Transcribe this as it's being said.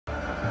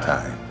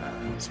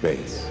Time,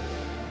 space,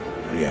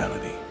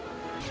 reality.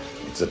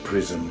 It's a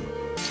prism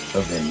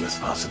of endless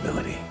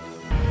possibility.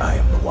 I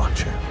am the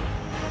Watcher.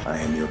 I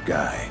am your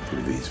guide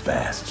through these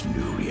vast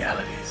new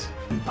realities.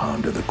 And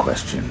ponder the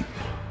question,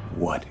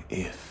 what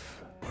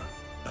if?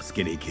 A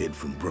skinny kid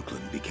from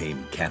Brooklyn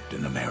became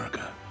Captain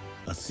America.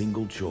 A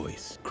single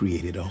choice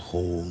created a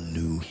whole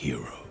new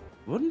hero.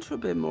 Wouldn't you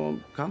be more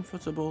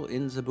comfortable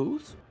in the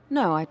booth?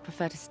 No, I'd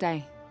prefer to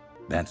stay.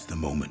 That's the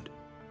moment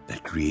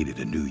that created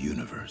a new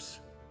universe.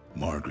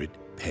 Margaret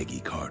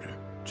Peggy Carter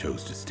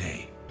chose to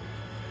stay.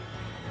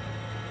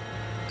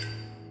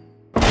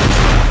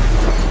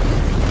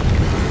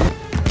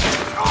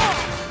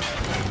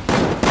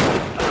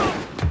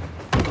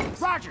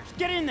 Rogers,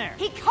 get in there!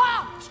 He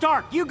can't!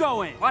 Stark, you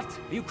go in! What?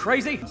 Are you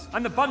crazy?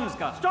 I'm the buttons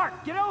guy.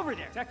 Stark, get over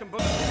there! Tech and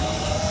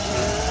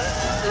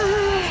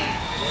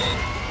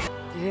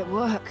Did it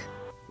work?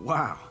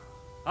 Wow.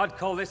 I'd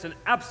call this an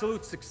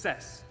absolute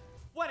success.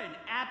 What an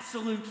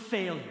absolute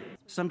failure.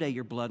 Someday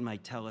your blood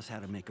might tell us how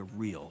to make a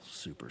real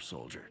super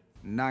soldier.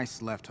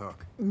 Nice left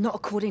hook. Not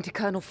according to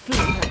Colonel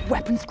Flynn, that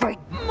weapons great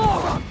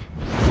moron!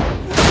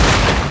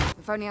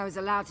 If only I was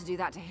allowed to do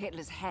that to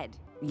Hitler's head.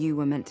 You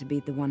were meant to be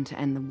the one to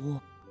end the war.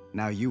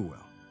 Now you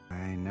will.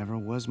 I never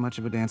was much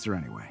of a dancer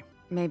anyway.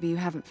 Maybe you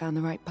haven't found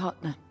the right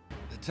partner.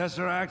 The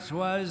Tesseract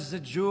was the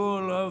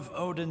jewel of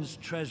Odin's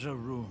treasure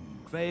room,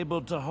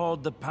 fabled to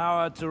hold the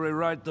power to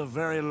rewrite the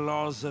very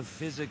laws of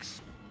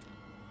physics.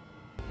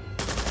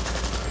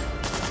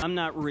 I'm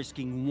not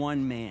risking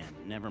one man,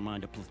 never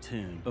mind a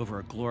platoon, over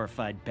a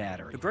glorified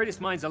battery. The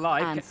greatest minds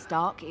alive And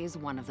Stark is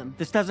one of them.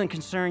 This doesn't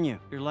concern you.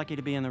 You're lucky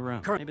to be in the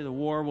room. Maybe the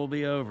war will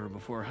be over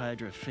before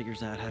Hydra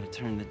figures out how to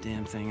turn the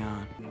damn thing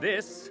on.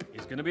 This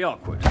is gonna be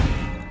awkward.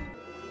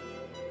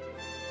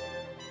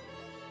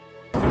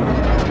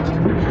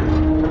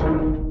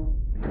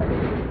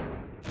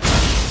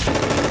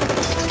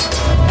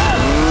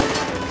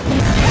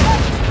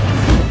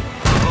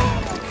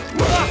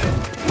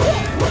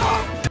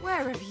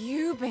 Where have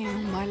you been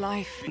all my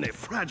life? A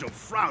fragile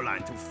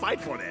Fraulein to fight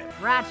for them.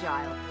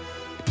 Fragile.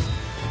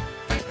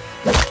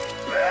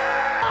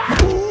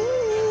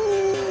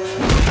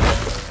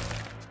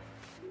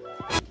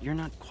 You're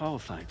not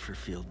qualified for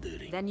field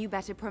duty. Then you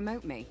better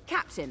promote me.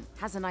 Captain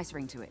has a nice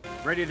ring to it.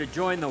 Ready to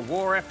join the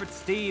war effort,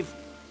 Steve?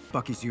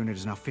 Bucky's unit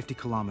is now 50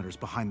 kilometers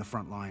behind the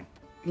front line.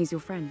 He's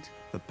your friend.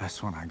 The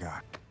best one I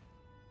got.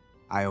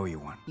 I owe you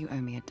one. You owe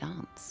me a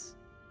dance.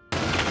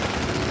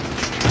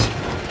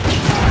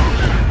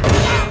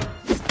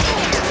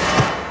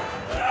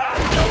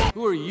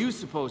 Who are you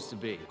supposed to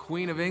be?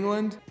 Queen of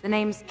England? The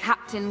name's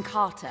Captain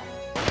Carter.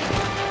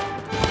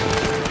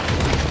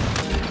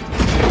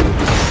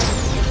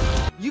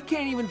 You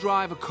can't even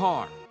drive a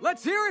car.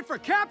 Let's hear it for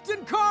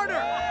Captain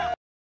Carter!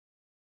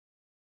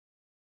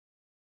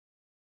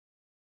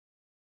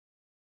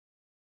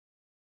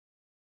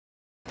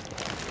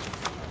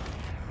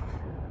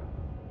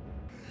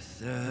 The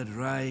Third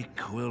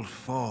Reich will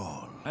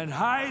fall, and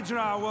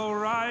Hydra will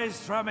rise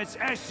from its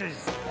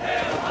ashes.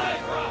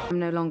 I'm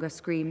no longer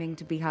screaming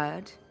to be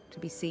heard, to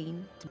be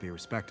seen. To be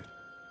respected.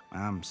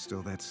 I'm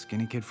still that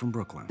skinny kid from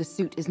Brooklyn. The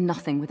suit is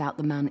nothing without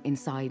the man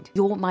inside.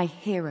 You're my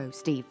hero,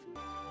 Steve.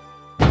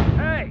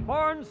 Hey,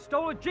 Barnes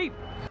stole a Jeep.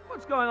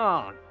 What's going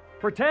on?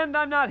 Pretend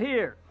I'm not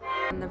here.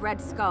 And the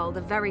Red Skull, the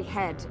very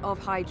head of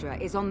Hydra,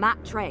 is on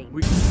that train.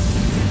 Woo!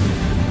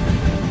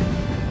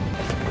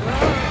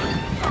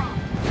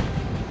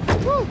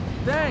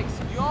 Thanks.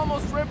 You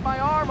almost ripped my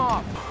arm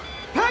off.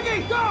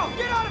 Peggy, go!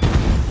 Get out of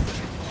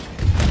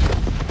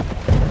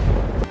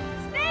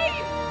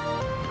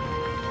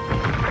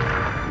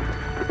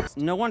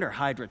No wonder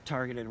Hydra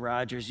targeted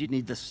Rogers. You'd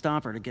need the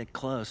Stomper to get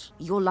close.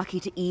 You're lucky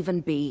to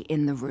even be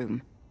in the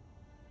room.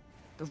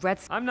 The Red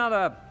Skull... I'm not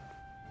a...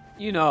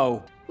 you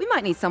know... We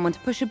might need someone to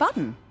push a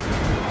button.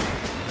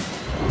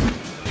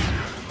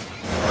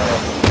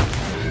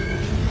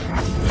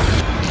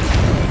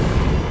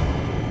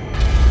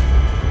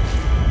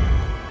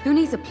 Who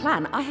needs a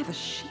plan? I have a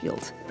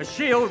shield. A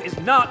shield is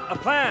not a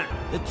plan.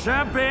 The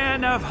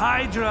champion of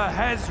Hydra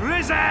has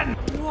risen!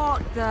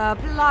 What the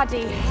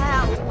bloody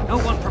hell? No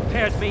one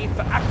prepared me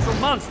for actual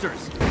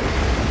monsters.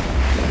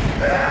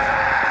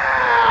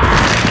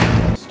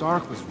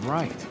 Stark was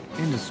right.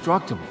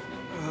 Indestructible.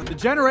 The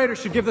generator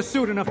should give the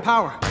suit enough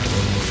power.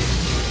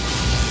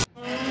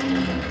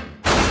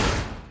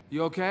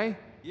 You okay?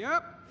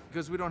 Yep.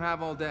 Because we don't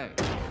have all day.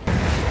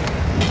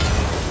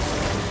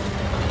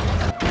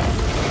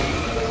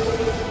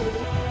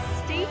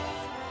 Steve?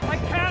 I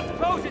can't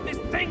close it. This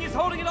thing is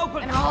holding it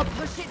open. And I'll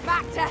push it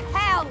back to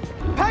hell.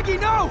 Peggy,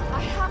 no!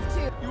 I have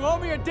to. You owe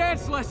me a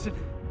dance lesson.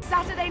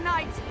 Saturday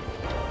night.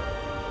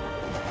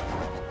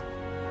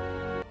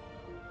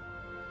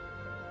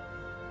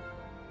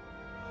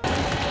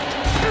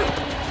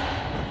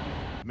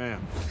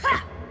 Ma'am.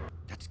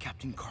 That's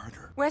Captain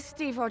Carter. Where's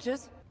Steve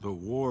Rogers? The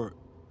war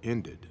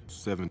ended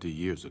 70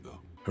 years ago.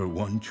 Her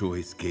one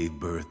choice gave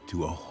birth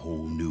to a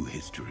whole new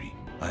history.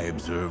 I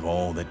observe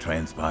all that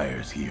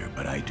transpires here,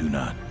 but I do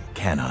not,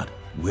 cannot,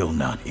 will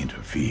not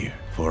interfere,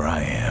 for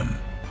I am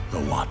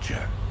the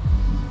Watcher.